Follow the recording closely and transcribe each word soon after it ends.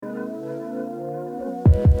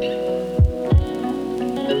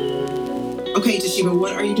Okay, Te'Sheba,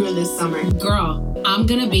 what are you doing this summer? Girl, I'm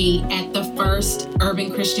going to be at the first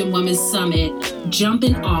Urban Christian Women's Summit,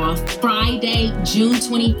 jumping off Friday, June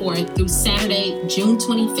 24th through Saturday, June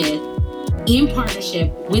 25th, in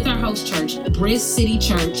partnership with our host church, Bridge City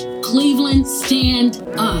Church, Cleveland, stand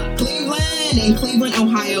up. Cleveland, in Cleveland,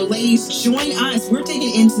 Ohio. Ladies, join us. We're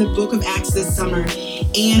taking into the book of Acts this summer,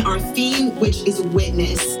 and our theme, which is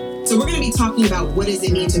witness. So we're going to be talking about what does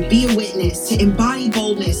it mean to be a witness, to embody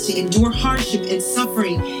boldness, to endure hardship and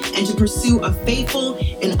suffering, and to pursue a faithful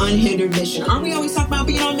and unhindered mission. Aren't we always talking about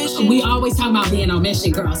being on mission? We always talk about being on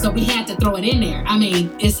mission, girl. So we had to throw it in there. I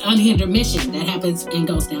mean, it's unhindered mission that happens and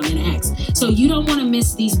goes down in Acts. So you don't want to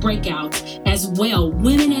miss these breakouts as well.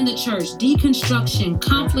 Women in the church, deconstruction,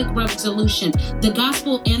 conflict resolution, the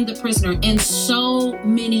gospel and the prisoner, and so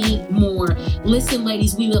many more. Listen,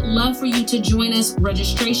 ladies, we would love for you to join us.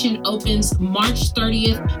 Registration opens March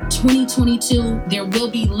 30th, 2022. There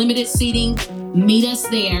will be limited seating. Meet us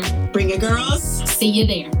there. Bring it, girls. See you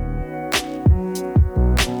there.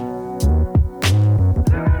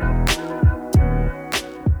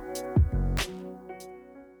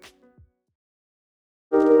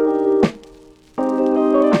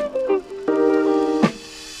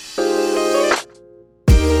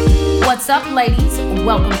 What's up, ladies?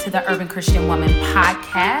 Welcome to the Urban Christian Woman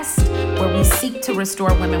podcast, where we seek to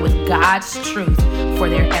restore women with God's truth for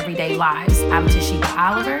their everyday lives. I'm Te'Sheba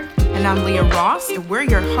Oliver. And I'm Leah Ross, and we're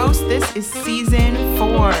your hosts. This is season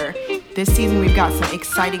 4. This season, we've got some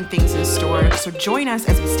exciting things in store. So join us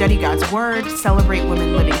as we study God's word, celebrate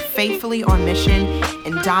women living faithfully on mission,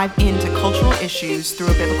 and dive into cultural issues through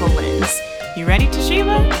a biblical lens. You ready,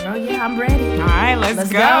 Te'Sheba? Oh, yeah, I'm ready. All right,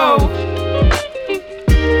 let's go.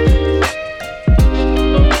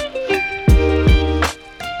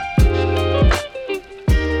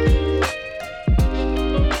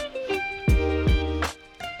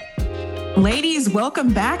 Ladies,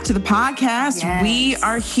 welcome back to the podcast. Yes. We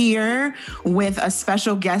are here with a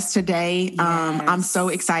special guest today. Yes. I'm so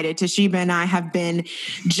excited. Te'Sheba and I have been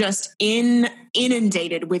just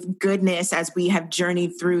inundated with goodness as we have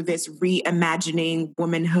journeyed through this reimagining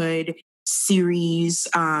womanhood series.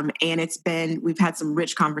 And we've had some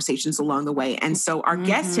rich conversations along the way. And so our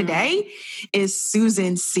guest today is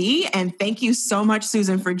Susan Seay. And thank you so much,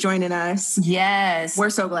 Susan, for joining us. Yes.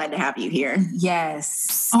 We're so glad to have you here.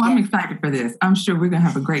 Yes. Oh, I'm excited for this. I'm sure we're going to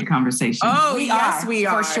have a great conversation. Oh, We yes, are. we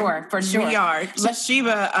are. For sure. We are.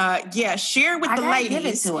 Te'Sheba, share with the ladies. Give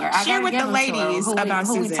it to her. Share with the ladies about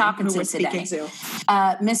who Susan, we talking who to we're today. speaking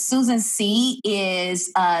to. Miss Susan Seay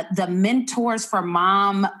is the Mentors for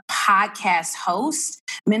Mom podcast host.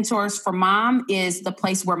 Mentors for Mom is the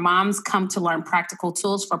place where moms come to learn practical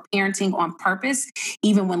tools for parenting on purpose,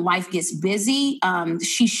 even when life gets busy.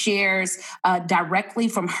 She shares directly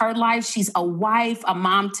from her life. She's a wife, a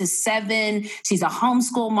mom to 7. She's a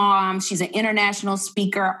homeschool mom. She's an international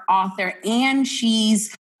speaker, author, and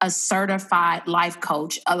she's a certified life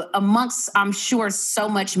coach, amongst, I'm sure, so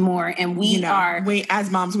much more. And we as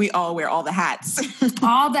moms, we all wear all the hats.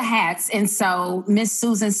 all the hats. And so, Miss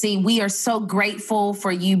Susan Seay, we are so grateful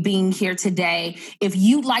for you being here today. If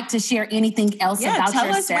you'd like to share anything else about tell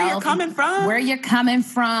yourself, us where you're coming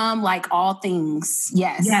from, like all things.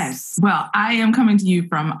 Yes. Yes. Well, I am coming to you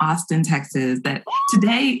from Austin, Texas. That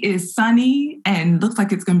today is sunny and looks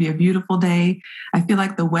like it's going to be a beautiful day. I feel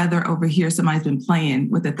like the weather over here, somebody's been playing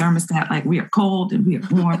with the thermostat, like we are cold and we are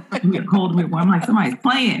warm, we are cold, we're warm. Like somebody's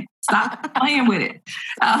playing. Stop playing with it.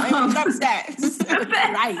 Right.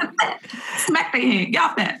 Smack their hand. Get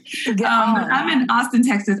off that. I'm in Austin,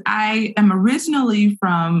 Texas. I am originally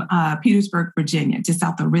from Petersburg, Virginia, just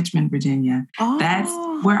south of Richmond, Virginia. Oh. That's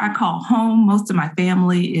where I call home. Most of my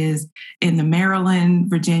family is in the Maryland,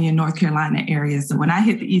 Virginia, North Carolina area. So when I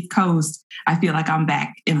hit the East Coast, I feel like I'm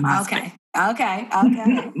back in my space. Okay.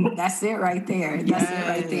 That's it right there.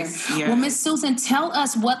 Yes. Well, Miss Susan, tell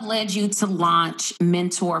us what led you to launch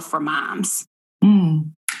Mentor for Moms.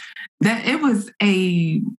 That it was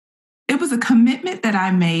a commitment that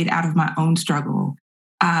I made out of my own struggle.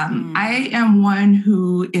 I am one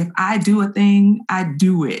who, if I do a thing, I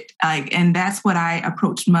do it. And that's what I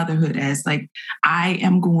approached motherhood as. I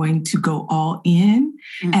am going to go all in.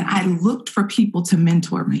 And I looked for people to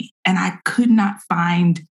mentor me. And I could not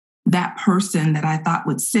find that person that I thought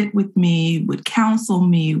would sit with me, would counsel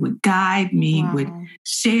me, would guide me, would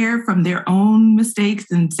share from their own mistakes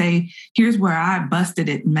and say, here's where I busted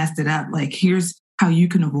it, messed it up. Here's how you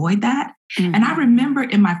can avoid that. And I remember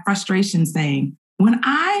in my frustration saying, when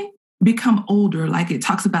I become older, like it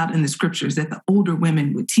talks about in the scriptures, that the older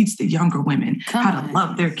women would teach the younger women how to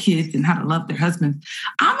love their kids and how to love their husbands,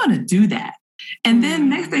 I'm going to do that. And then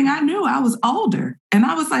next thing I knew, I was older. And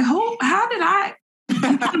I was like, how did I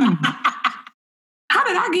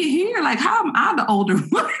get here? Like, how am I the older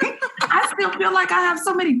one? I still feel like I have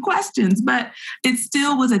so many questions, but it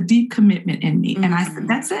still was a deep commitment in me. And I said,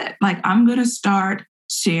 that's it. Like, I'm going to start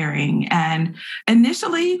sharing. And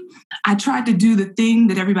initially, I tried to do the thing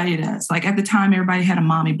that everybody does. Like at the time, everybody had a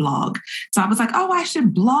mommy blog. So I was like, oh, I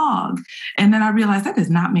should blog. And then I realized that is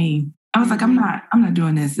not me. I was like, I'm not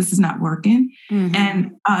doing this. This is not working.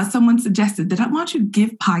 And someone suggested that, why don't you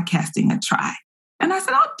give podcasting a try? And I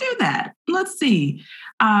said, I'll do that. Let's see.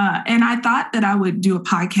 And I thought that I would do a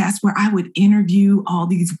podcast where I would interview all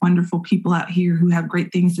these wonderful people out here who have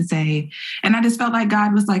great things to say. And I just felt like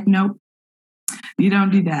God was like, nope, you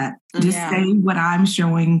don't do that. Just say what I'm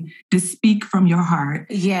showing, to speak from your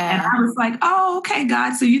heart. Yeah. And I was like, oh, okay,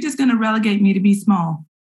 God. So you're just going to relegate me to be small.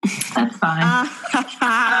 That's fine.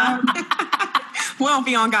 We won't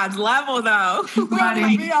be on God's level, though.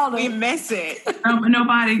 We miss it.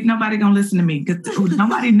 Nobody gonna listen to me because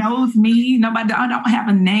nobody knows me. I don't have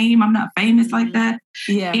a name. I'm not famous like that.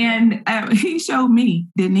 Yeah. And he showed me,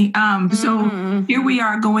 didn't he? So here we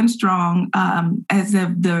are going strong. As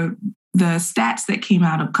of the stats that came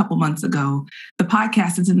out a couple months ago, the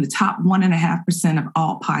podcast is in the top 1.5% of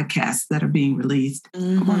all podcasts that are being released.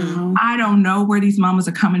 Wow. I don't know where these mamas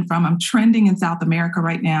are coming from. I'm trending in South America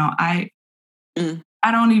right now. I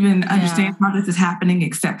don't even understand how this is happening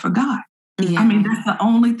except for God. I mean, that's the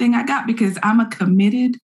only thing I got because I'm a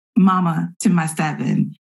committed mama to my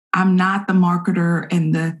 7. I'm not the marketer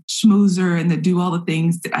and the schmoozer and the do all the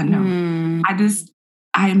things that I know.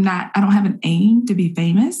 I don't have an aim to be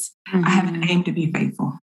famous. I have an aim to be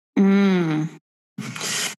faithful. Boom.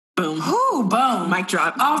 Ooh, boom. Mic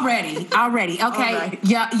drop. Already. Okay. Right.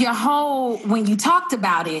 Your whole, when you talked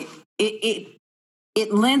about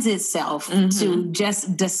it lends itself to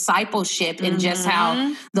just discipleship and just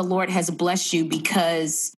how the Lord has blessed you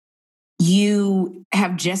because you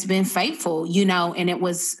have just been faithful, and it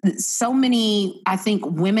was so many, I think,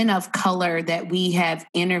 women of color that we have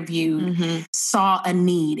interviewed saw a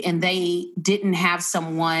need and they didn't have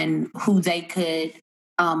someone who they could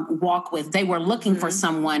walk with. They were looking for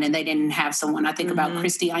someone and they didn't have someone. I think about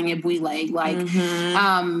Christy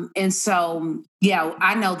Anyabwile, and so,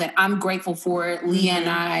 I know that I'm grateful for it. Leah and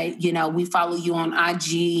I, we follow you on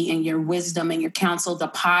IG and your wisdom and your counsel, the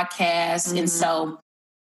podcast. And so,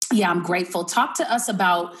 I'm grateful. Talk to us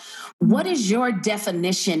about what is your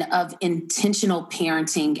definition of intentional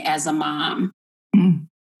parenting as a mom?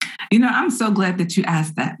 I'm so glad that you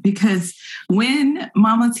asked that because when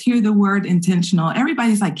mamas hear the word intentional,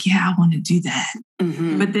 everybody's like, yeah, I want to do that.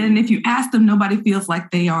 But then if you ask them, nobody feels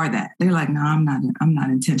like they are that. They're like, no, I'm not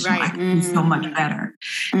intentional. Right. I can do so much better.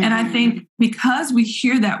 And I think because we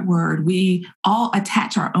hear that word, we all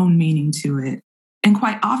attach our own meaning to it. And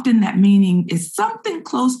quite often that meaning is something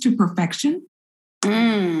close to perfection.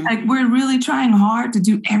 Like we're really trying hard to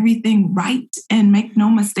do everything right and make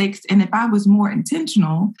no mistakes. And if I was more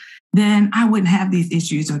intentional, then I wouldn't have these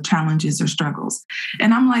issues or challenges or struggles.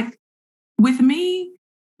 And I'm like, with me,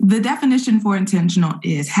 the definition for intentional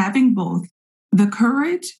is having both the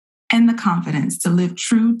courage and the confidence to live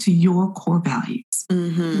true to your core values.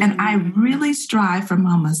 And I really strive for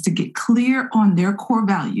mamas to get clear on their core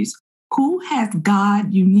values. Who has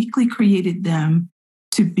God uniquely created them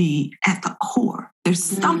to be at the core? There's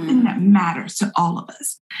something that matters to all of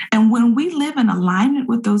us. And when we live in alignment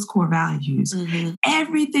with those core values,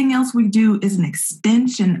 everything else we do is an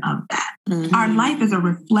extension of that. Our life is a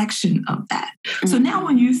reflection of that. So now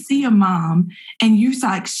when you see a mom and you're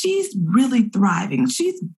like, she's really thriving,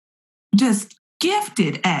 she's just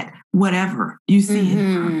gifted at whatever you see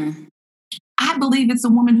in her. I believe it's a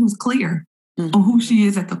woman who's clear on who she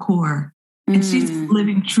is at the core. And she's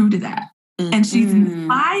living true to that. And she's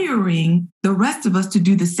inspiring the rest of us to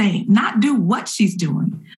do the same, not do what she's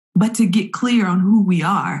doing, but to get clear on who we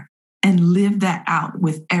are and live that out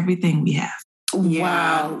with everything we have.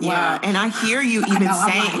 Wow. And I hear you even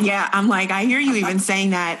I hear you even saying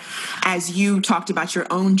that as you talked about your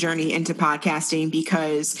own journey into podcasting,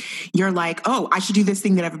 because you're like, oh, I should do this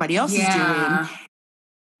thing that everybody else is doing.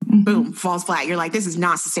 Boom, falls flat. You're like, this is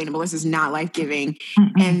not sustainable. This is not life-giving.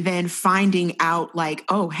 And then finding out like,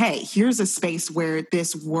 oh, hey, here's a space where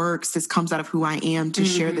this works. This comes out of who I am to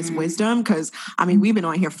share this wisdom. Because, I mean, we've been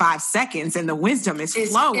on here 5 seconds and the wisdom is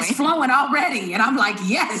flowing. It's flowing already. And I'm like,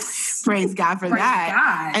 yes. Praise God for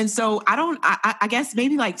that. God. And so I guess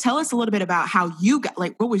maybe like tell us a little bit about how you got,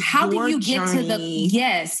 like, what was your journey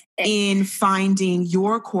in finding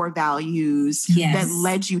your core values that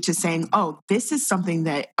led you to saying, oh, this is something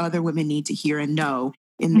that other women need to hear and know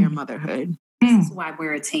in their motherhood. This is why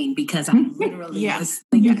we're a team, because I literally was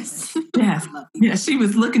thinking this. Yes. She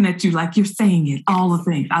was looking at you like you're saying it, all the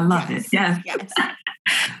things. I love it. Yes.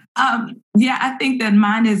 I think that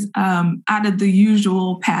mine is out of the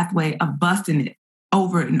usual pathway of busting it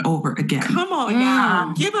over and over again. Come on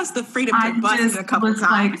now. Give us the freedom to bust it a couple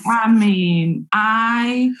times. I'm going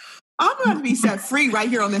to be set free right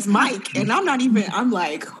here on this mic. And I'm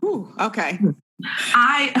like, whew, okay.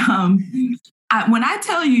 When I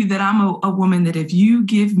tell you that I'm a woman that if you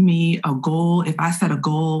give me a goal, if I set a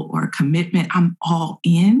goal or a commitment, I'm all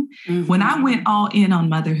in. Mm-hmm. When I went all in on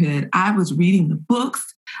motherhood, I was reading the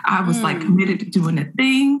books. I was like committed to doing the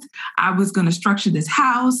things. I was going to structure this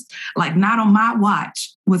house. Like not on my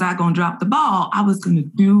watch was I going to drop the ball. I was going to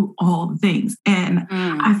do all the things. And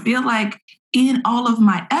I feel like in all of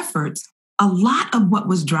my efforts, a lot of what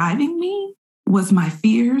was driving me was my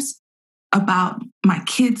fears about my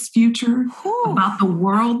kids' future, about the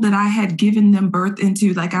world that I had given them birth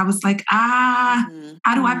into. Like I was like, how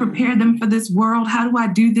do I prepare them for this world? How do I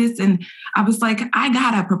do this? And I was like, I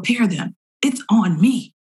gotta prepare them. It's on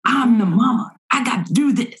me. I'm the mama. I got to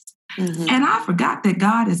do this. Mm-hmm. And I forgot that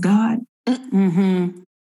God is God. Mm-hmm.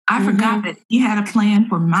 I forgot that he had a plan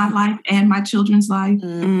for my life and my children's life,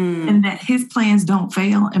 and that his plans don't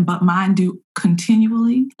fail, but mine do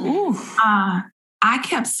continually. I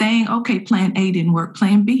kept saying, okay, plan A didn't work,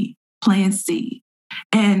 plan B, plan C.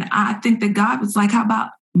 And I think that God was like, how about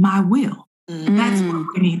my will? That's what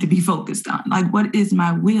we need to be focused on. Like, what is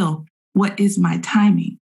my will? What is my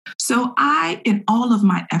timing? So I, in all of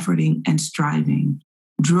my efforting and striving,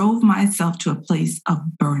 drove myself to a place of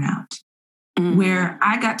burnout, where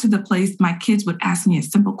I got to the place my kids would ask me a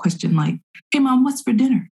simple question like, hey, Mom, what's for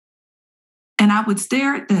dinner? And I would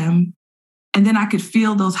stare at them, and then I could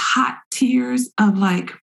feel those hot tears of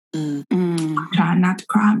like, I'm trying not to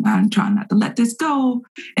cry. I'm trying not to let this go.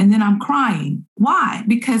 And then I'm crying. Why?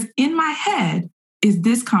 Because in my head is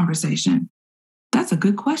this conversation. That's a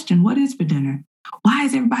good question. What is for dinner? Why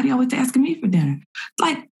is everybody always asking me for dinner?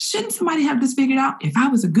 Like, shouldn't somebody have this figured out? If I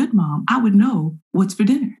was a good mom, I would know what's for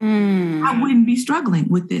dinner. I wouldn't be struggling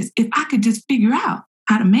with this. If I could just figure out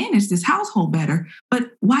how to manage this household better,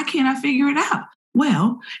 but why can't I figure it out?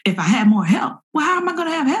 Well, if I had more help, well, how am I going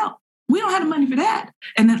to have help? We don't have the money for that.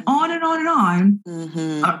 And then on and on and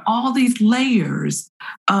on are all these layers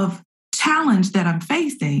of challenge that I'm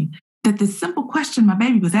facing, that the simple question my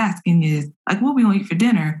baby was asking is like, what are we going to eat for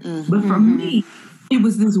dinner? But for me, it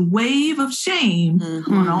was this wave of shame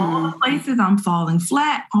on all the places I'm falling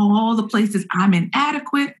flat, all the places I'm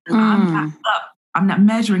inadequate. I'm not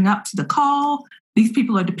measuring up to the call. These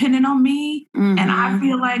people are dependent on me. And I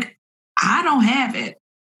feel like I don't have it.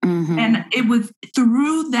 And it was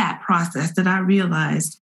through that process that I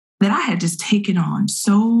realized that I had just taken on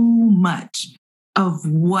so much of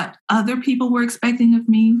what other people were expecting of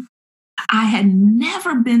me. I had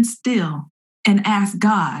never been still and asked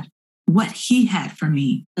God what he had for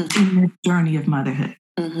me in this journey of motherhood.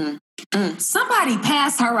 Somebody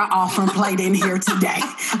pass her an offering plate in here today.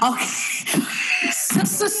 Okay.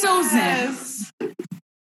 Sister Susan.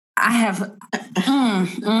 I have...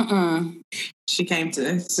 She came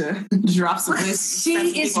to drop some wisdom.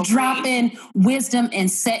 She is dropping wisdom and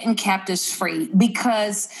setting captives free,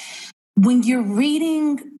 because when you're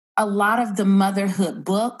reading a lot of the motherhood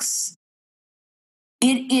books,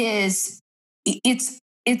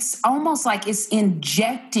 it's almost like it's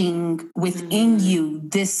injecting within you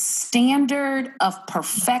this standard of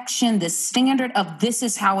perfection, this standard of this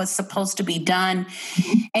is how it's supposed to be done.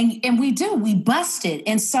 And we bust it.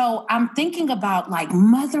 And so I'm thinking about like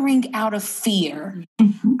mothering out of fear,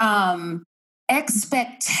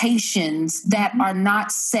 expectations that are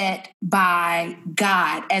not set by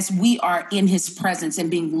God as we are in his presence and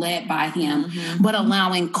being led by him, but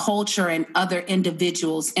allowing culture and other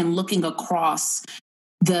individuals and looking across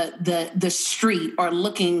the street or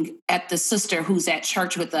looking at the sister who's at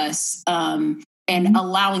church with us, and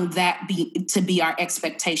allowing that to be our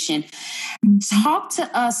expectation. Talk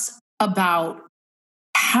to us about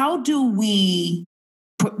how do we,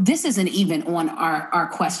 this isn't even on our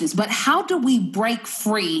questions, but how do we break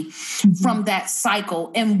free from that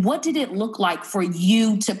cycle? And what did it look like for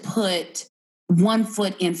you to put one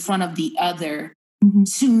foot in front of the other,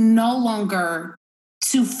 to no longer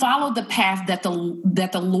to follow the path that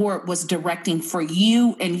the Lord was directing for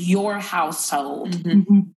you and your household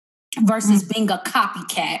versus being a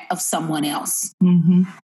copycat of someone else?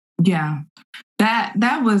 Yeah,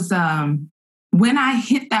 that was when I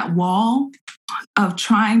hit that wall of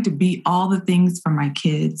trying to be all the things for my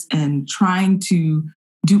kids and trying to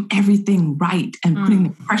do everything right and putting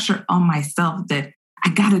the pressure on myself that I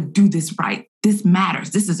got to do this right. This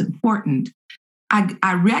matters. This is important.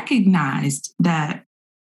 I recognized that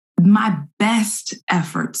my best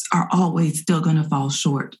efforts are always still going to fall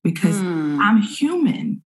short because I'm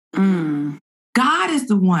human. God is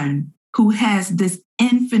the one who has this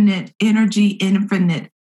infinite energy,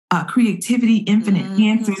 infinite creativity, infinite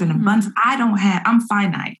answers and abundance. I don't have, I'm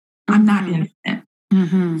finite. I'm not infinite.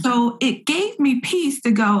 So it gave me peace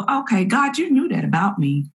to go, okay, God, you knew that about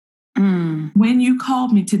me. When you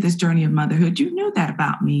called me to this journey of motherhood, you knew that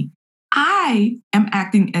about me. I am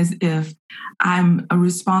acting as if I'm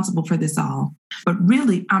responsible for this all, but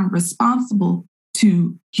really I'm responsible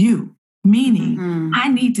to you, meaning I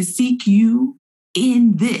need to seek you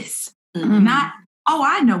in this, not, oh,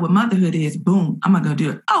 I know what motherhood is. Boom, I'm going to go do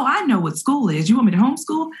it. Oh, I know what school is. You want me to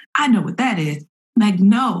homeschool? I know what that is. Like,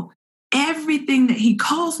 no, everything that he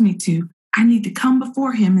calls me to, I need to come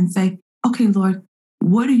before him and say, okay, Lord,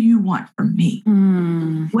 what do you want from me?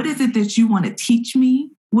 What is it that you want to teach me?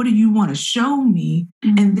 What do you want to show me?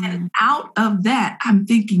 And then out of that, I'm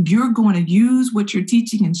thinking you're going to use what you're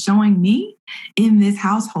teaching and showing me in this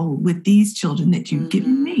household with these children that you've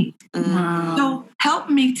given me. So help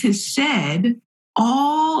me to shed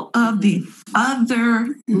all of the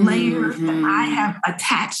other layers that I have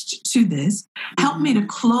attached to this. Help me to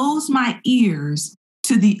close my ears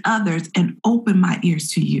to the others and open my ears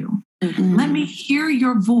to you. Let me hear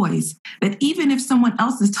your voice, that even if someone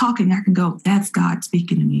else is talking, I can go, that's God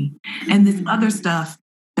speaking to me. And this other stuff,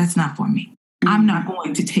 that's not for me. I'm not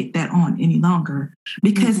going to take that on any longer.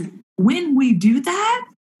 Because when we do that,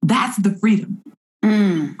 that's the freedom.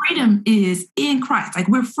 Freedom is in Christ. Like,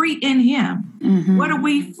 we're free in him. What are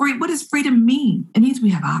we free? What does freedom mean? It means we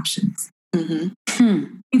have options. It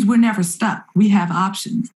means we're never stuck. We have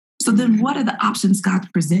options. So then what are the options God's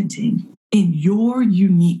presenting in your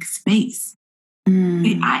unique space?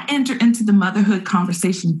 I enter into the motherhood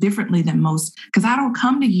conversation differently than most because I don't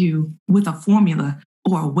come to you with a formula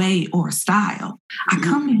or a way or a style. I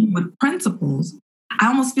come to you with principles. I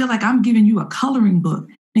almost feel like I'm giving you a coloring book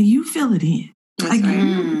and you fill it in. Like,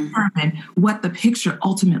 you determine what the picture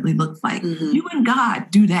ultimately looks like. You and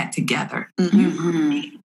God do that together. You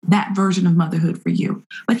create that version of motherhood for you.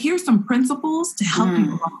 But here's some principles to help you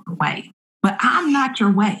along the way. But I'm not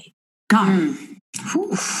your way. God.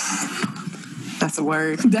 That's a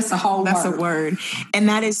word. That's a whole That's a word. And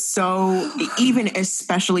that is so, even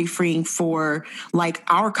especially freeing for like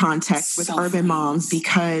our context with urban moms,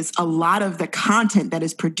 because a lot of the content that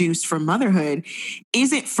is produced for motherhood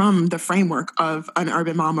isn't from the framework of an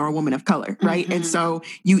urban mom or a woman of color, right? And so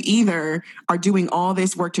you either are doing all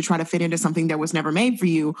this work to try to fit into something that was never made for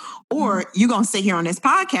you, or you're going to sit here on this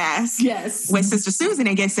podcast with Sister Susan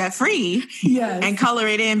and get set free and color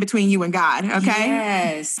it in between you and God,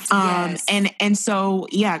 okay? And so,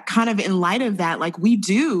 yeah, kind of in light of that, like we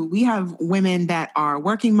have women that are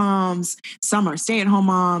working moms, some are stay-at-home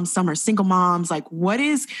moms, some are single moms. Like what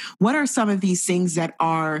are some of these things that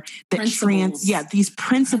are, these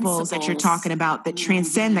principles that you're talking about that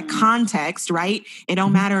transcend the context, right? It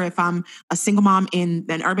don't matter if I'm a single mom in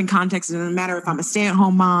an urban context. It doesn't matter if I'm a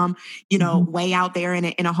stay-at-home mom, way out there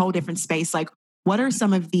in a whole different space. Like what are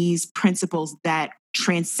some of these principles that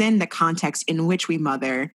transcend the context in which we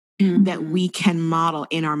mother that we can model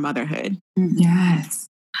in our motherhood? Yes.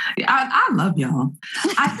 I love y'all.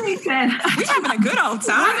 I think that we're having a good old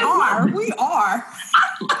time. We are. I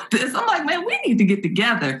love this. I'm like, man, we need to get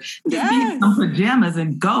together, be in some pajamas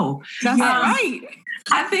and go. That's right.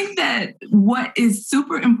 I think that what is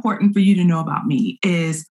super important for you to know about me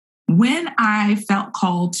is when I felt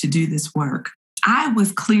called to do this work, I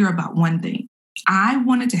was clear about one thing. I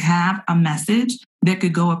wanted to have a message that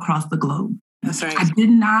could go across the globe. That's right. I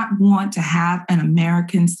did not want to have an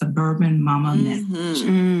American suburban mama message.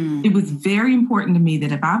 It was very important to me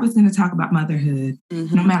that if I was going to talk about motherhood,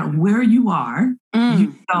 no matter where you are,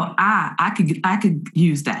 you know, I could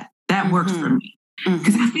use that. That works for me.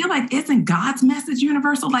 Because I feel like isn't God's message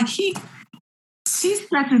universal? Like she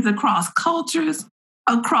stretches across cultures,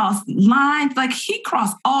 across lines. Like he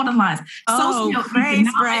crossed all the lines. Praise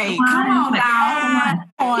break. Come on now.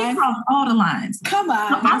 He crossed all the lines. Come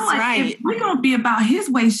on. So I'm like, right. If we're going to be about his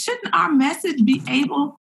way, shouldn't our message be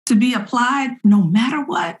able to be applied no matter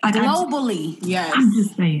what? Like globally. I'm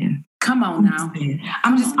just saying. Come on now.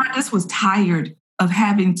 I just was tired of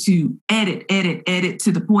having to edit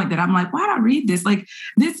to the point that I'm like, why did I read this? Like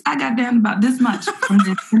this, I got down about this much from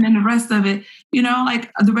this, and then the rest of it,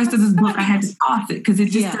 like the rest of this book, I had to toss it because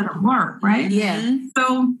it just doesn't work, right? Yeah.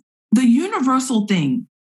 So the universal thing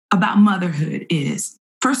about motherhood is,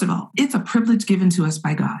 first of all, it's a privilege given to us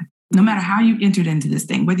by God. No matter how you entered into this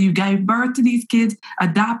thing, whether you gave birth to these kids,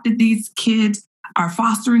 adopted these kids, are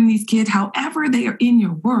fostering these kids, however they are in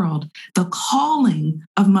your world, the calling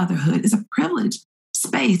of motherhood is a privileged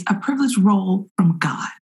space, a privileged role from God.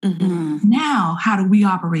 Mm-hmm. Now, how do we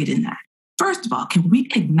operate in that? First of all, can we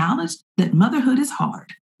acknowledge that motherhood is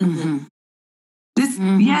hard? Mm-hmm.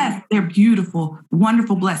 Yes, they're beautiful,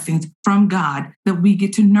 wonderful blessings from God that we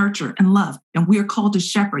get to nurture and love, and we're called to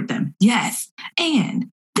shepherd them. Yes.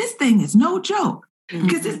 And this thing is no joke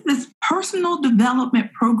because it's this personal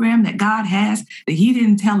development program that God has that he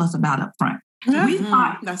didn't tell us about up front. We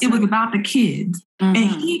thought it was about the kids, and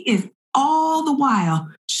he is all the while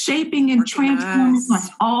shaping and transforming us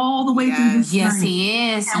all the way through this Yes, journey.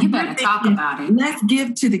 he is. And you better talk about it. Let's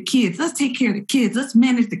give to the kids. Let's take care of the kids. Let's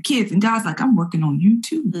manage the kids. And God's like, I'm working on you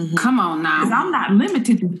too. Mm-hmm. Come on now. Because I'm not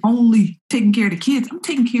limited to only taking care of the kids. I'm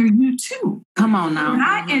taking care of you too. Come on now. When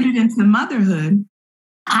I entered into motherhood,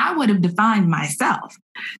 I would have defined myself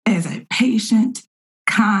as a patient,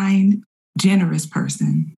 kind, generous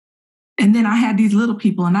person. And then I had these little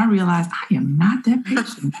people and I realized I am not that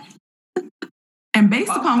patient. And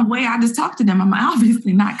based upon the way I just talked to them, I'm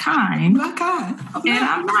obviously not kind. Not kind. And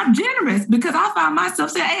I'm not generous because I found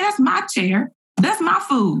myself saying, hey, that's my chair. That's my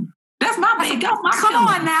food. That's my bed. That's my Come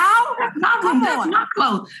pillow. on now. That's my room. That's my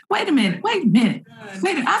clothes. Wait a minute.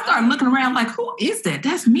 I started looking around like, who is that?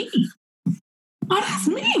 That's me. Oh, that's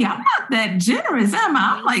me. I'm not that generous, am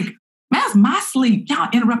I? I'm like, that's my sleep. Y'all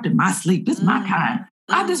interrupted my sleep. This is my kind.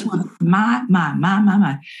 I just want my.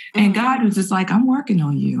 And God was just like, I'm working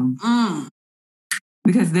on you.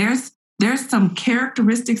 Because there's some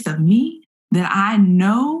characteristics of me that I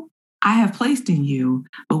know I have placed in you,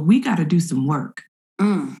 but we got to do some work.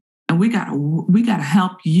 And we got to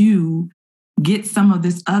help you get some of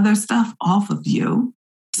this other stuff off of you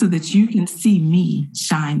so that you can see me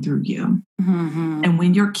shine through you. Mm-hmm. And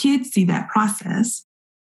when your kids see that process,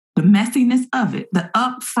 the messiness of it, the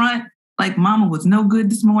upfront, like mama was no good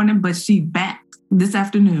this morning, but she back this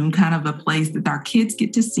afternoon, kind of a place that our kids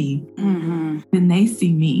get to see, then they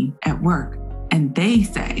see me at work and they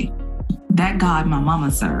say, that God my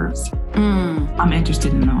mama serves, I'm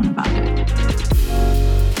interested in knowing about it.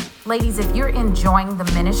 Ladies, if you're enjoying the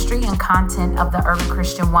ministry and content of The Urban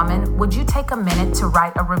Christian Woman, would you take a minute to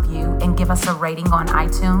write a review and give us a rating on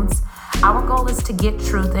iTunes? Our goal is to get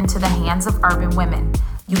truth into the hands of urban women.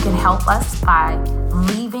 You can help us by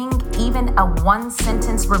leaving even a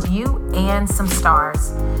 1-sentence review and some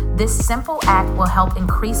stars. This simple act will help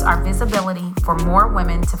increase our visibility for more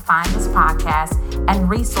women to find this podcast and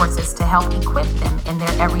resources to help equip them in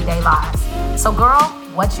their everyday lives. So girl,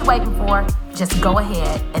 what you waiting for? Just go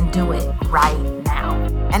ahead and do it right now.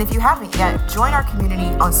 And if you haven't yet, join our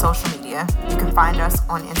community on social media. You can find us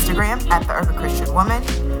on Instagram at The Urban Christian Woman,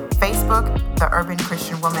 Facebook, The Urban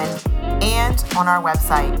Christian Woman, and on our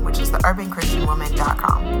website, which is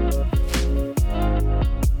theurbanchristianwoman.com.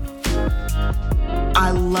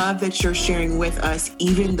 I love that you're sharing with us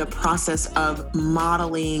even the process of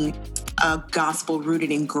modeling a gospel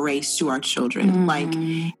rooted in grace to our children. Like,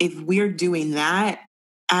 if we're doing that,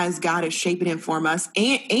 as God is shaping and forming us,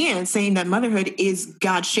 and saying that motherhood is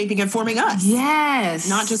God shaping and forming us. Yes.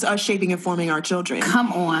 Not just us shaping and forming our children.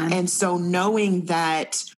 Come on. And so knowing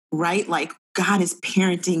that, right, like God is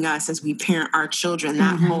parenting us as we parent our children,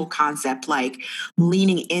 that whole concept, like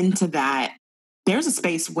leaning into that, there's a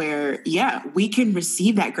space where, we can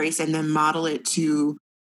receive that grace and then model it to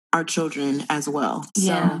our children as well.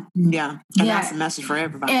 So, that's a message for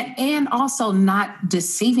everybody. And also not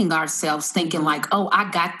deceiving ourselves, thinking like, oh,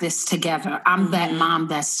 I got this together. I'm that mom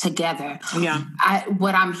that's together. Yeah.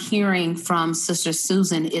 What I'm hearing from Sister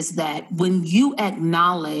Susan is that when you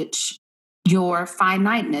acknowledge your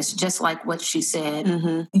finiteness, just like what she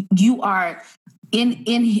said, you are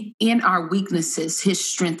in our weaknesses, his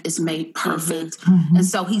strength is made perfect. And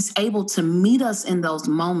so he's able to meet us in those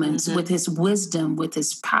moments with his wisdom, with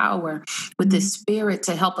his power, with his spirit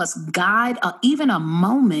to help us guide even a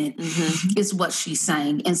moment is what she's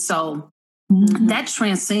saying. And so that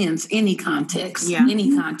transcends any context,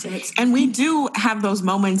 any context. And we do have those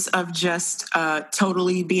moments of just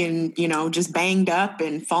totally being, just banged up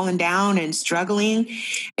and falling down and struggling.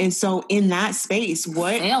 And so in that space,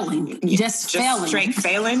 failing, just failing, straight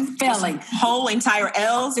failing, whole entire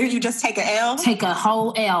L's. You just take an L, take a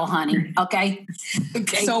whole L, honey. Okay.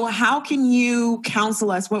 So how can you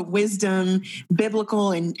counsel us? What wisdom,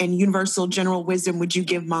 biblical and universal general wisdom would you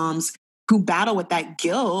give moms who battle with that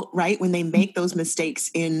guilt, right, when they make those mistakes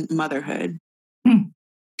in motherhood?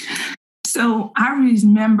 So I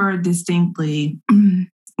remember distinctly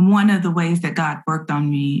one of the ways that God worked on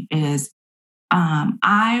me is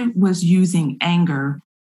I was using anger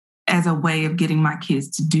as a way of getting my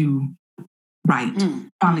kids to do right,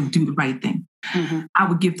 trying to do the right thing. I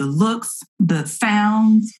would give the looks, the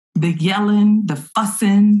sounds, the yelling, the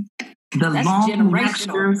fussing, the long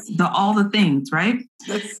lectures, all the things, right?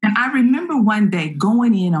 And I remember one day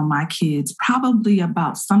going in on my kids, probably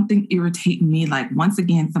about something irritating me. Like, once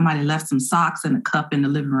again, somebody left some socks in a cup in the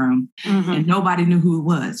living room and nobody knew who it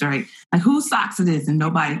was, right? Like, whose socks it is? And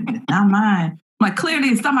nobody, not mine. Like, clearly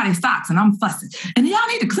it's somebody's socks and I'm fussing. And y'all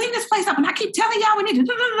need to clean this place up. And I keep telling y'all we need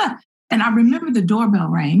to. And I remember the doorbell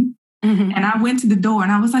rang and I went to the door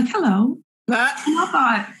and I was like, hello. And I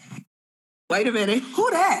thought, wait a minute.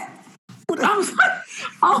 Who that? I was like,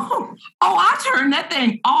 I turned that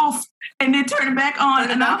thing off and then turned it back on.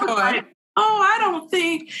 And I was like, I don't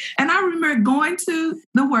think. And I remember going to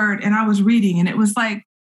the Word and I was reading and it was like,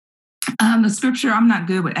 the scripture, I'm not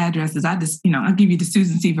good with addresses. I just, I'll give you the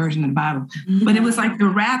Susan Seay version of the Bible. But it was like, the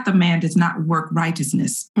wrath of man does not work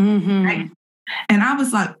righteousness. Right? And I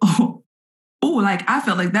was like, like I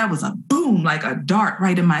felt like that was a boom, like a dart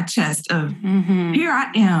right in my chest of here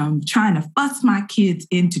I am trying to fuss my kids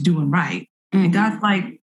into doing right. And God's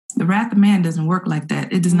like, the wrath of man doesn't work like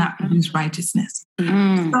that. It does not produce righteousness. So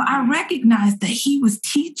I recognized that he was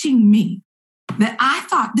teaching me that I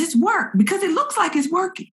thought this worked because it looks like it's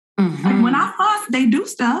working. Like, when I fuss, they do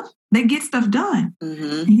stuff, they get stuff done.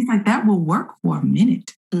 And he's like, that will work for a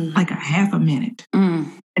minute, like a half a minute.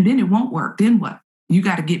 And then it won't work. Then what? You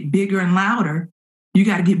got to get bigger and louder. You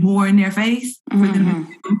got to get more in their face for them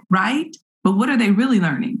to do, right? But what are they really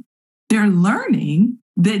learning? They're learning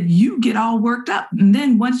that you get all worked up. And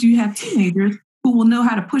then once you have teenagers who will know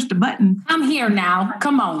how to push the button. I'm here now.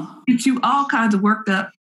 Come on. Get you all kinds of worked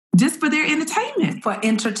up just for their entertainment. For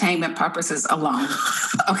entertainment purposes alone.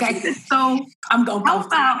 Okay? So I'm going to how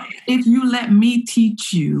about if you let me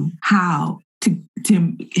teach you how to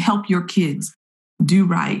help your kids do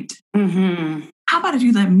right? How about if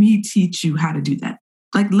you let me teach you how to do that?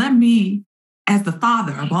 Like, let me, as the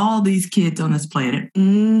father of all these kids on this planet,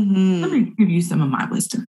 let me give you some of my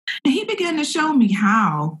wisdom. And he began to show me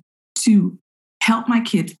how to help my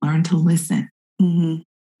kids learn to listen,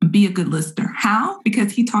 be a good listener. How?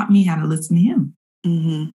 Because he taught me how to listen to him.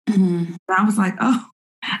 And I was like,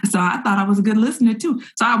 so I thought I was a good listener too.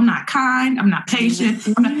 So I'm not kind, I'm not patient,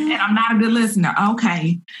 and I'm not a good listener.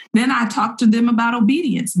 Okay. Then I talked to them about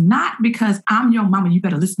obedience, not because I'm your mama, you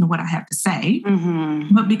better listen to what I have to say,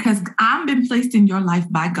 but because I've been placed in your life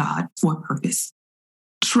by God for a purpose.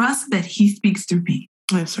 Trust that he speaks through me.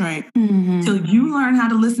 That's right. Till you learn how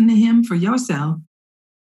to listen to him for yourself,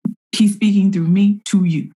 he's speaking through me to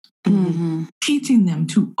you, teaching them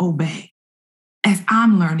to obey as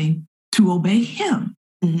I'm learning to obey him.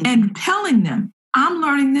 And telling them, I'm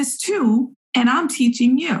learning this too, and I'm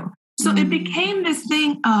teaching you. So it became this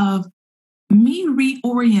thing of me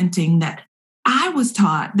reorienting that I was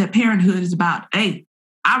taught that parenthood is about, hey,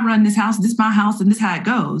 I run this house, this is my house, and this is how it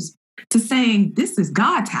goes, to saying, this is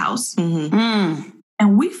God's house, and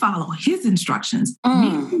we follow his instructions.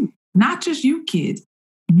 Me too. Not just you kids,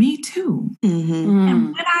 me too.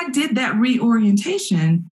 And when I did that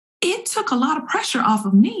reorientation, it took a lot of pressure off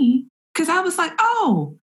of me. Because I was like,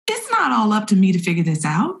 it's not all up to me to figure this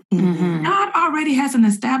out. God already has an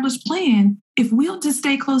established plan. If we'll just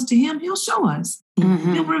stay close to him, he'll show us.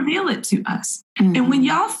 He'll reveal it to us. And when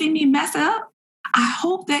y'all see me mess up, I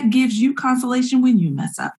hope that gives you consolation when you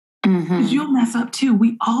mess up. Because you'll mess up too.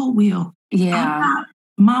 We all will. Yeah. I'm not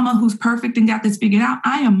mama who's perfect and got this figured out.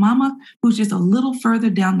 I am mama who's just a little further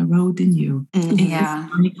down the road than you in this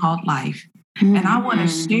journey called life. And I want to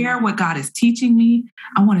share what God is teaching me.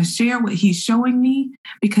 I want to share what he's showing me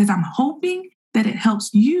because I'm hoping that it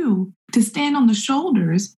helps you to stand on the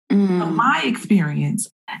shoulders of my experience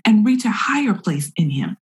and reach a higher place in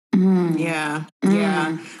him. Yeah.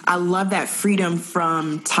 I love that freedom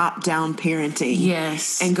from top-down parenting.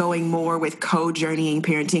 Yes. And going more with co-journeying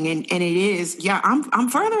parenting. And it is, I'm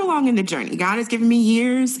further along in the journey. God has given me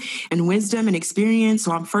years and wisdom and experience,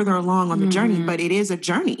 so I'm further along on the journey, but it is a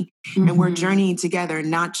journey. And we're journeying together,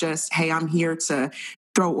 not just, hey, I'm here to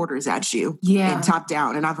throw orders at you and top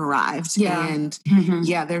down and I've arrived. And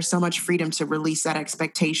there's so much freedom to release that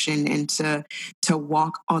expectation and to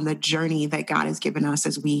walk on the journey that God has given us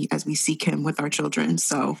as we seek him with our children.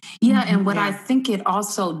 So and what I think it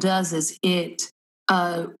also does is it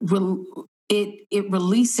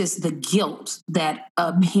releases the guilt that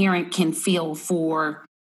a parent can feel for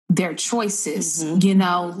their choices,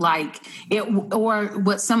 like it, or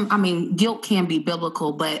what guilt can be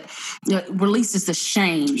biblical, but it releases the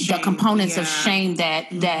shame, the components of shame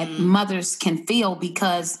that mothers can feel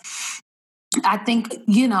because I think,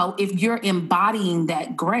 if you're embodying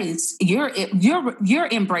that grace, you're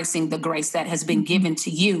embracing the grace that has been given to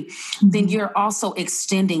you, then you're also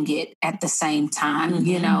extending it at the same time,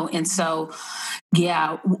 And so,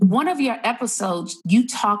 one of your episodes, you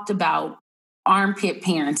talked about armpit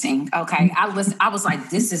parenting. Okay. I was like,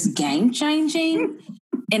 this is game changing.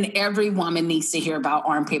 And every woman needs to hear about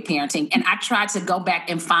armpit parenting. And I tried to go back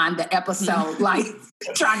and find the episode,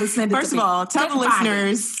 trying to send it First of all, tell the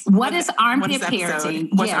listeners, what is armpit parenting?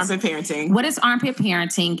 What's armpit parenting? What is armpit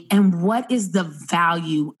parenting? And what is the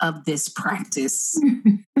value of this practice?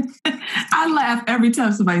 I laugh every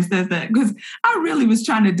time somebody says that, because I really was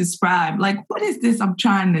trying to describe, what is this I'm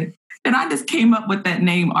trying to... And I just came up with that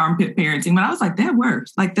name, armpit parenting. But I was like, that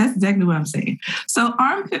works. That's exactly what I'm saying. So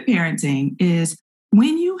armpit parenting is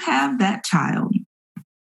when you have that child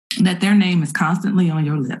that their name is constantly on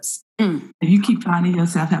your lips. If you keep finding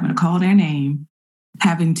yourself having to call their name,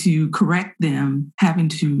 having to correct them, having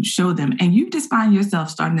to show them, and you just find yourself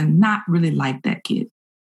starting to not really like that kid.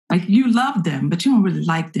 You love them, but you don't really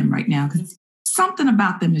like them right now because something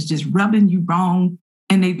about them is just rubbing you wrong.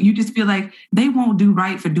 And you just feel like they won't do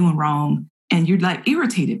right for doing wrong. And you're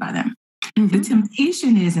irritated by them. The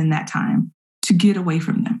temptation is in that time to get away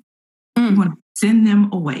from them. You want to send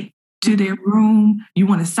them away to their room. You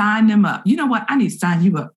want to sign them up. You know what? I need to sign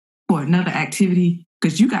you up for another activity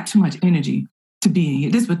because you got too much energy to be in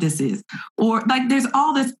here. This is what this is. Or there's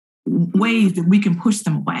all this ways that we can push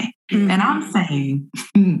them away. And I'm saying,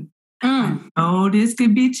 I know this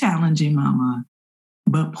could be challenging, Mama,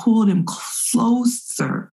 but pull them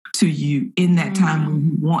closer to you in that time when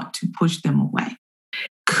you want to push them away.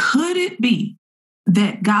 Could it be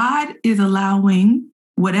that God is allowing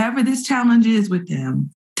whatever this challenge is with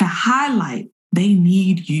them to highlight they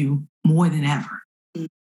need you more than ever?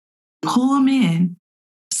 Pull them in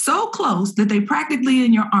so close that they practically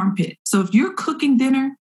in your armpit. So if you're cooking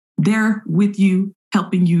dinner, they're with you,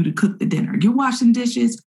 helping you to cook the dinner. You're washing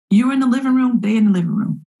dishes, you're in the living room, they in the living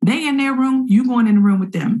room. They in their room, you going in the room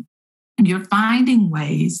with them. You're finding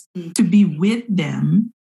ways to be with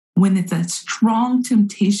them when it's a strong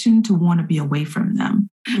temptation to want to be away from them,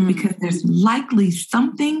 because there's likely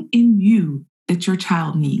something in you that your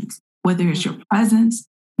child needs, whether it's your presence,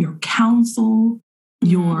 your counsel,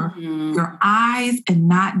 your eyes, and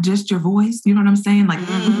not just your voice. You know what I'm saying?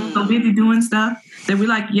 We're so busy doing stuff that we're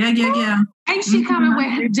like, yeah. Ain't she coming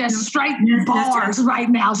with just straight bars right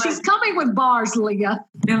now? She's coming with bars, Leah.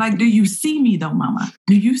 They're like, do you see me though, Mama?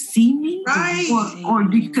 Do you see me? Right. Or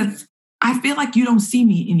because I feel like you don't see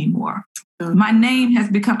me anymore. My name has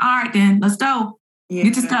become, all right, then let's go.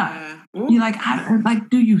 Get your stuff. You're like,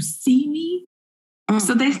 do you see me?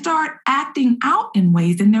 So they start acting out in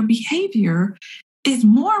ways, and their behavior is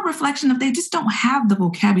more a reflection of they just don't have the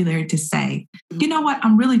vocabulary to say, you know what,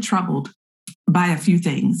 I'm really troubled by a few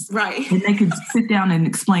things. Right. And they can sit down and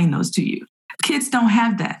explain those to you. Kids don't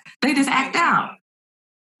have that. They just act out.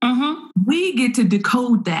 We get to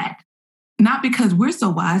decode that. Not because we're so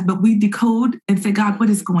wise, but we decode and say, God, what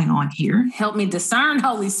is going on here? Help me discern,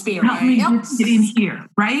 Holy Spirit. Help me get in here,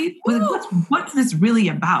 right? What's this really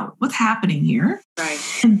about? What's happening here? Right.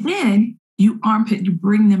 And then you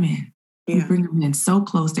bring them in. Yeah. You bring them in so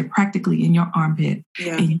close, they're practically in your armpit.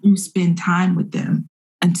 Yeah. And you spend time with them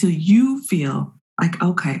until you feel like,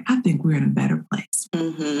 okay, I think we're in a better place.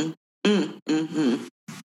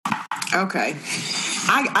 Okay.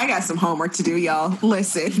 I got some homework to do, y'all.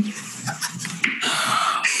 Listen.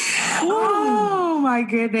 Oh my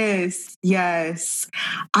goodness. Yes.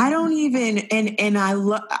 I don't even, and I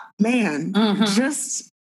love, man,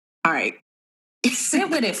 just, all right. Sit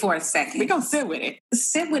with it for a second. We're going to sit with it.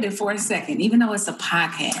 Sit with it for a second, even though it's a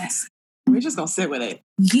podcast. We're just going to sit with it.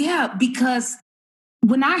 Yeah, because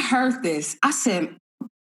when I heard this, I said,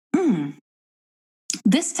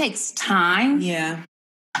 this takes time. Yeah.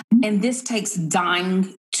 And this takes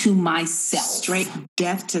dying to myself. Straight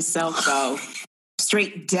death to self, though.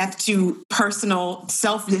 Straight death to personal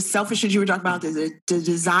self, this selfishness you were talking about, the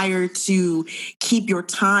desire to keep your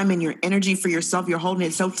time and your energy for yourself. You're holding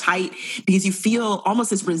it so tight because you feel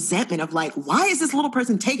almost this resentment of like, why is this little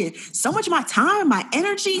person taking so much of my time, my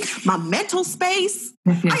energy, my mental space?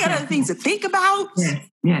 I got other things to think about.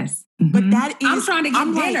 Yes. But that is... I'm trying to get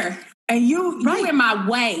dinner. And you in my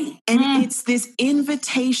way. And it's this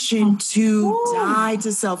invitation to die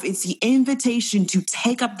to self. It's the invitation to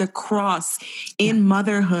take up the cross in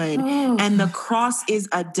motherhood. And the cross is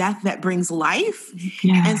a death that brings life.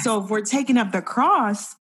 Yeah. And so if we're taking up the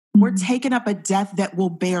cross, we're taking up a death that will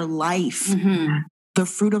bear life, the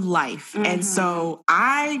fruit of life. And so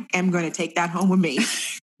I am going to take that home with me.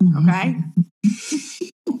 Okay?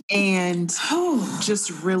 And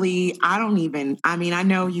just really, I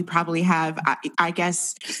know you probably have, I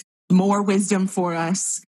guess, more wisdom for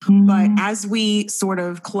us. But as we sort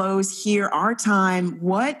of close here our time,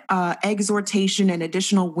 what exhortation and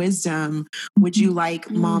additional wisdom would you like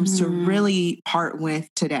moms to really part with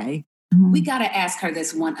today? We got to ask her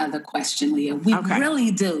this one other question, Leah. We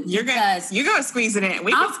really do. You're going to squeeze it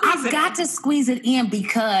in. I've got to squeeze it in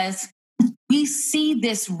because we see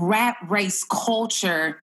this rat race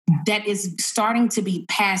culture that is starting to be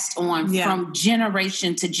passed on from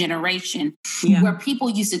generation to generation, where people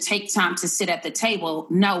used to take time to sit at the table.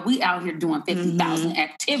 No, we out here doing 50,000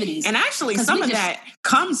 activities. And actually, some of that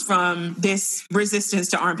comes from this resistance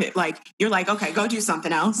to armpit. Like, you're like, okay, go do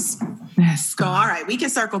something else. Yes. Go, all right, we can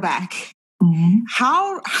circle back. Mm-hmm.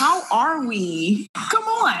 How are we? Come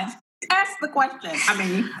on. Ask the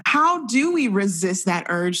question. How do we resist that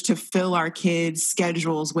urge to fill our kids'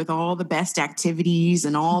 schedules with all the best activities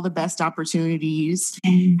and all the best opportunities?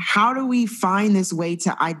 How do we find this way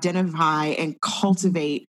to identify and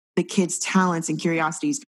cultivate the kids' talents and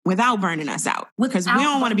curiosities without burning us out? Because we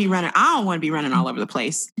don't want to be running. I don't want to be running all over the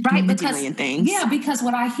place. Right. Because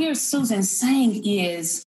what I hear Susan saying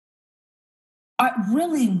is,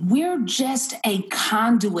 really, we're just a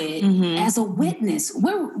conduit as a witness.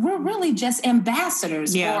 We're really just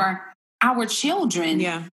ambassadors for our children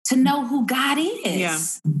to know who God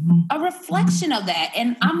is. A reflection of that.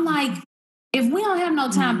 And I'm like, if we don't have no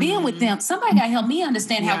time being with them, somebody got to help me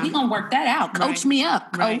understand how we going to work that out. Coach me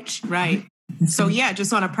up, coach. Right. So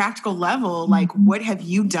just on a practical level, like, what have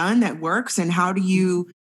you done that works, and how do you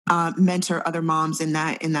mentor other moms in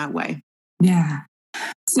that way? Yeah.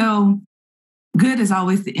 So good is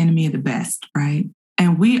always the enemy of the best, right?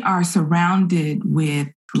 And we are surrounded with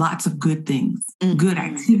lots of good things, good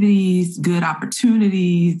activities, good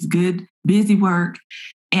opportunities, good busy work.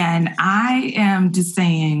 And I am just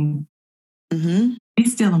saying, be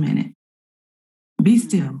still a minute. Be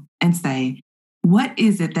still and say, what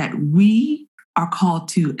is it that we are called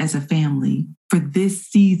to as a family for this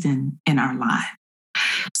season in our life?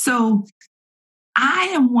 So I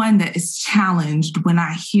am one that is challenged when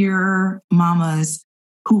I hear mamas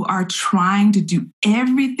who are trying to do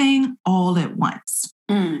everything all at once.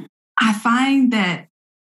 I find that,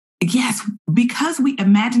 yes, because we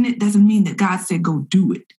imagine it doesn't mean that God said, go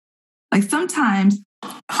do it. Like, sometimes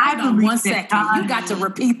I believe one second. You got to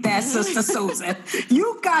repeat that, Sister Susan.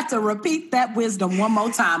 You got to repeat that wisdom one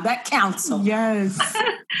more time. That counsel. Yes.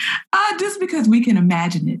 Just because we can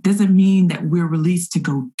imagine it doesn't mean that we're released to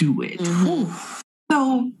go do it.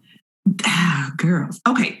 So, girls.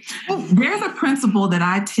 Okay. There's a principle that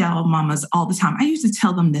I tell mamas all the time. I used to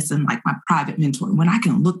tell them this in like my private mentoring when I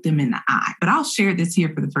can look them in the eye, but I'll share this here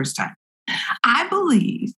for the first time. I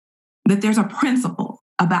believe that there's a principle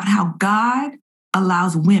about how God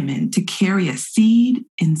allows women to carry a seed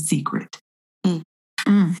in secret.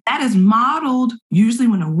 That is modeled usually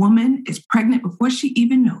when a woman is pregnant before she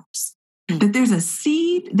even knows that there's a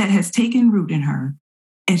seed that has taken root in her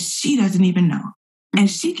and she doesn't even know. And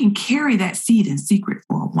she can carry that seed in secret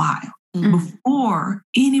for a while before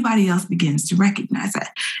anybody else begins to recognize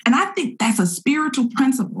that. And I think that's a spiritual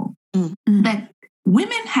principle that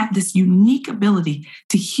women have this unique ability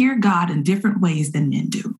to hear God in different ways than men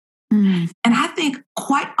do. And I think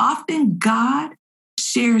quite often God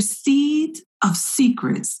shares seeds of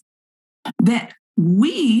secrets that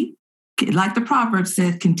we, like the proverb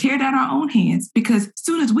says, can tear down our own hands, because as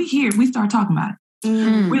soon as we hear it, we start talking about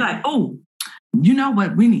it. We're like, oh, you know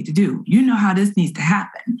what we need to do. You know how this needs to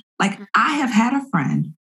happen. Like, I have had a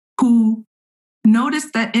friend who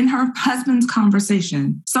noticed that in her husband's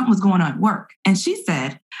conversation, something was going on at work. And she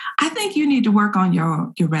said, I think you need to work on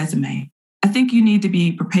your resume. I think you need to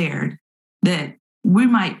be prepared that we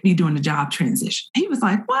might be doing a job transition. He was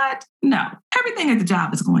like, what? No, everything at the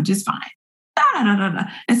job is going just fine.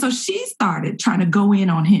 And so she started trying to go in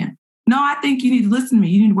on him. No, I think you need to listen to me.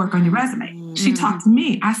 You need to work on your resume. She talked to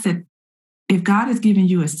me. I said, if God has given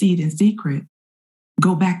you a seed in secret,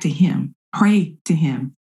 go back to him, pray to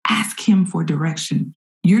him, ask him for direction.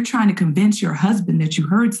 You're trying to convince your husband that you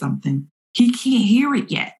heard something. He can't hear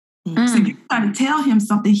it yet. So you're trying to tell him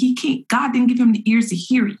something he can't. God didn't give him the ears to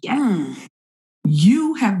hear it yet.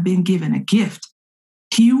 You have been given a gift.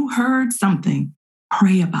 You heard something.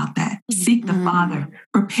 Pray about that. Seek the Father.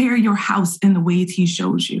 Prepare your house in the ways he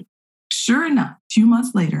shows you. Sure enough, a few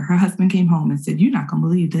months later, her husband came home and said, you're not going to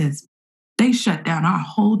believe this. They shut down our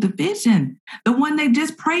whole division. The one they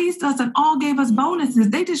just praised us and all gave us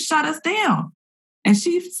bonuses, they just shut us down. And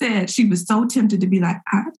she said she was so tempted to be like,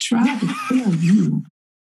 I tried to tell you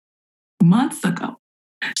months ago.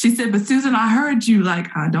 She said, but Susan, I heard you like,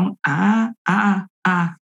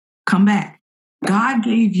 come back. God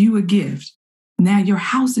gave you a gift. Now your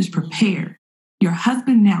house is prepared. Your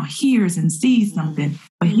husband now hears and sees something,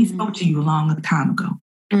 but he spoke to you a long time ago.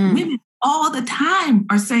 Women all the time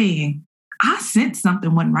are saying, I sensed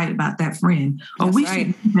something wasn't right about that friend, or we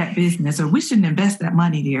shouldn't do that business, or we shouldn't invest that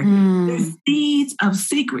money there. There's seeds of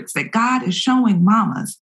secrets that God is showing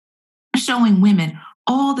mamas, showing women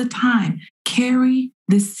all the time. Carry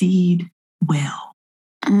the seed well.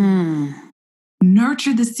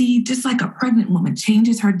 Nurture the seed just like a pregnant woman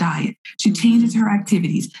changes her diet. She changes her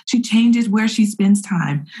activities. She changes where she spends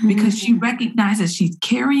time because she recognizes she's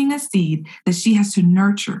carrying a seed that she has to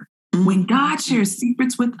nurture. When God shares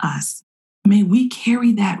secrets with us, may we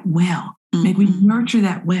carry that well. May we nurture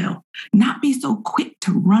that well. Not be so quick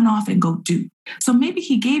to run off and go do. So maybe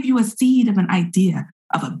he gave you a seed of an idea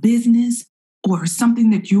of a business or something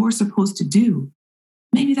that you're supposed to do.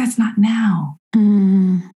 Maybe that's not now.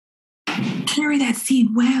 Carry that seed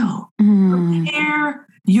well. Prepare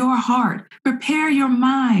your heart. Prepare your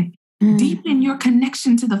mind. Deepen your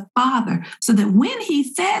connection to the Father so that when he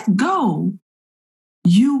says go,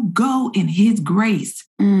 you go in his grace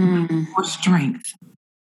or strength.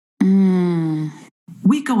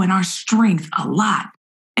 We go in our strength a lot.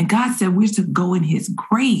 And God said we're to go in his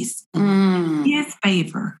grace, his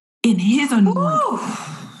favor, in his anointing.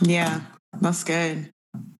 Yeah, that's good.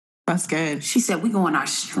 That's good. She said we go in our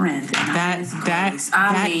strength. That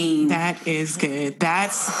is good.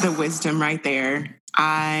 That's the wisdom right there.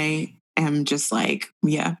 I am just like,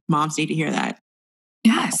 yeah, moms need to hear that.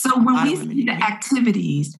 Yeah. So when we see the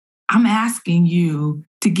activities, I'm asking you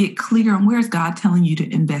to get clear on where's God telling you to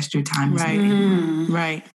invest your time.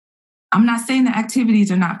 Right. I'm not saying the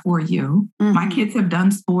activities are not for you. My kids have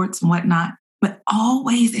done sports and whatnot, but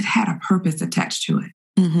always it had a purpose attached to it.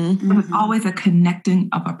 There was always a connecting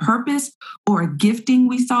of a purpose or a gifting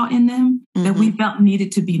we saw in them that we felt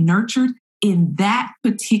needed to be nurtured in that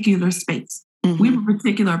particular space. We were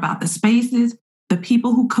particular about the spaces, the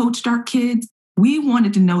people who coached our kids. We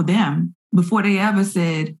wanted to know them before they ever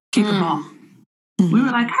said, kick a ball. We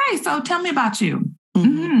were like, hey, so tell me about you.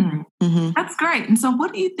 That's great. And so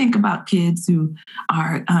what do you think about kids who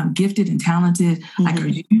are gifted and talented? Like, do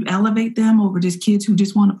you elevate them over just kids who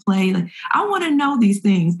just want to play? Like, I want to know these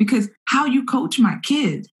things because how you coach my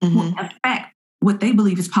kids will affect what they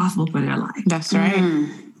believe is possible for their life. That's right.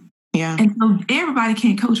 Yeah. And so everybody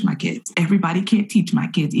can't coach my kids. Everybody can't teach my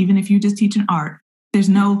kids. Even if you just teach an art, there's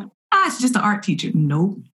no, it's just an art teacher.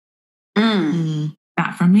 Nope.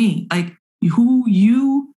 Not for me. Like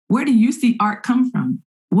where do you see art come from?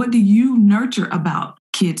 What do you nurture about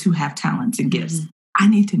kids who have talents and gifts? I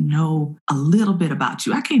need to know a little bit about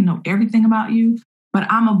you. I can't know everything about you, but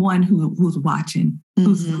I'm a one who's watching,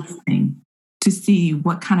 who's listening to see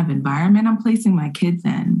what kind of environment I'm placing my kids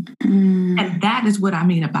in. And that is what I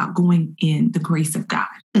mean about going in the grace of God.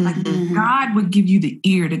 Like God would give you the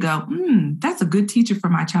ear to go, that's a good teacher for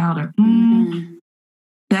my child. Or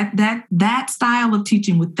that style of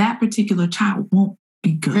teaching with that particular child won't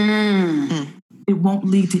be good. It won't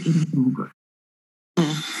lead to anything good.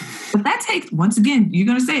 But that takes, once again, you're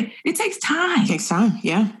going to say, it takes time. It takes time,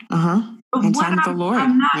 yeah. But and time with the Lord.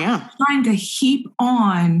 I'm not trying to heap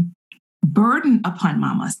on burden upon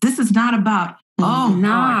mamas. This is not about,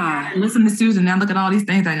 God, listen to Susan, now look at all these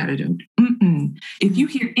things I got to do. If you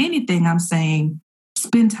hear anything I'm saying,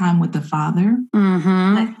 spend time with the Father.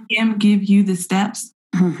 Let him give you the steps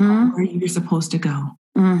where you're supposed to go.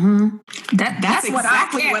 That's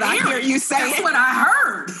exactly what I hear you say. That's what I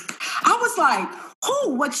heard. I was like,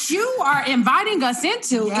 what you are inviting us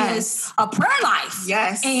into is a prayer life.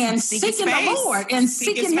 Yes. And seeking the Lord and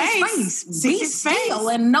seeking his face. Be still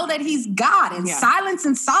and know that he's God. In silence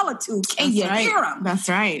and solitude, can you hear him? That's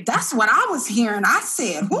right. That's what I was hearing. I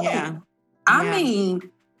said,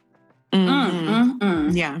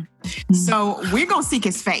 Yeah. So we're going to seek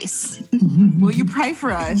his face. Will you pray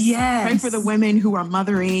for us? Yes. Pray for the women who are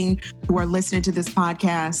mothering, who are listening to this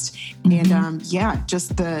podcast. And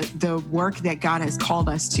just the work that God has called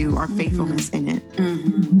us to, our faithfulness in it.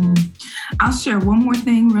 I'll share one more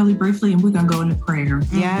thing really briefly and we're going to go into prayer.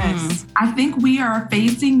 Yes. I think we are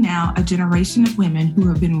facing now a generation of women who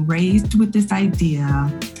have been raised with this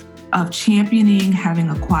idea of championing having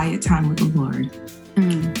a quiet time with the Lord.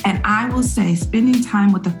 And I will say spending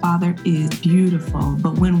time with the Father is beautiful.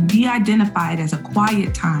 But when we identify it as a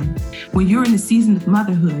quiet time, when you're in the season of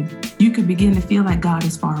motherhood, you could begin to feel like God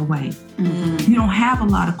is far away. You don't have a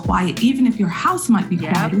lot of quiet, even if your house might be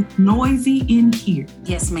quiet. It's noisy in here.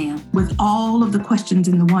 Yes, ma'am. With all of the questions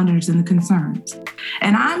and the wonders and the concerns.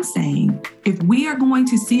 And I'm saying, if we are going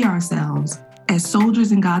to see ourselves as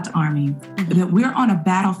soldiers in God's army, that we're on a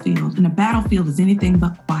battlefield, and a battlefield is anything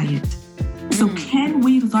but quiet. So can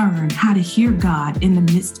we learn how to hear God in the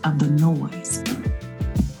midst of the noise?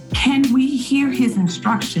 Can we hear his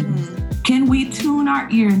instructions? Can we tune our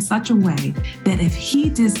ear in such a way that if he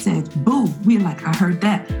just says, boo, we're like, I heard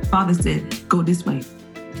that. Father said, go this way.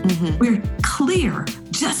 We're clear,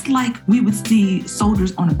 just like we would see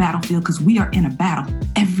soldiers on a battlefield, because we are in a battle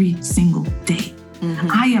every single day.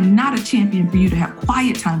 I am not a champion for you to have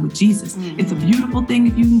quiet time with Jesus. It's a beautiful thing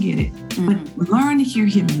if you can get it, but learn to hear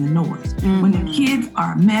him in the noise. When the kids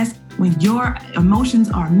are a mess, when your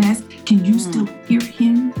emotions are a mess, can you still hear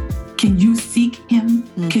him? Can you seek him?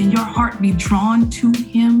 Can your heart be drawn to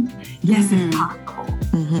him? Yes, it's possible.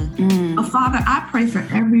 So Father, I pray for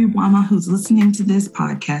every woman who's listening to this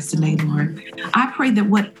podcast today, Lord. I pray that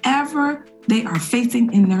whatever they are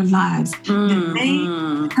facing in their lives, that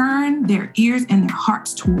they turn their ears and their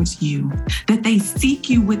hearts towards you, that they seek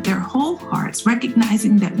you with their whole hearts,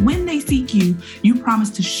 recognizing that when they seek you, you promise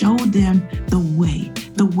to show them the way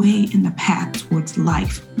and the path towards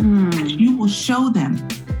life. That you will show them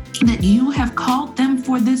that you have called them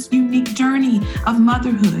for this unique journey of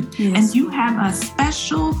motherhood. And you have a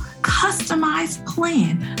special, customized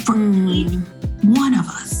plan for each one of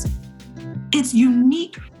us. It's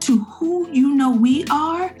unique to who you know we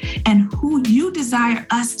are and who you desire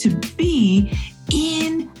us to be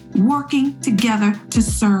in working together to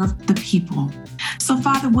serve the people. So,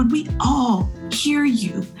 Father, would we all hear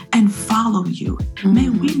you and follow you? May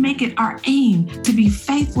we make it our aim to be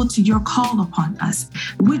faithful to your call upon us.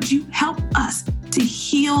 Would you help us to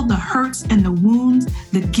heal the hurts and the wounds,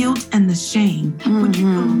 the guilt and the shame? Would you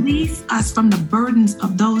release us from the burdens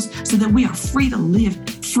of those so that we are free to live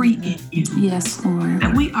free in you? Yes, Lord.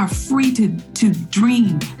 That we are free to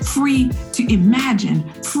dream, free to imagine,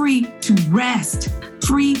 free to rest,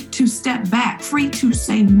 free to step back, free to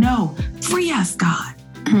say no. Free us, God,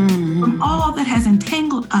 from all that has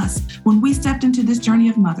entangled us when we stepped into this journey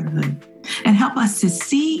of motherhood. And help us to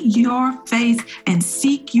see your face and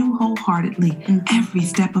seek you wholeheartedly every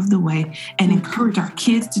step of the way, and encourage our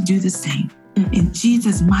kids to do the same. In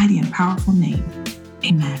Jesus' mighty and powerful name,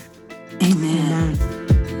 amen.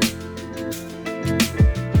 Amen.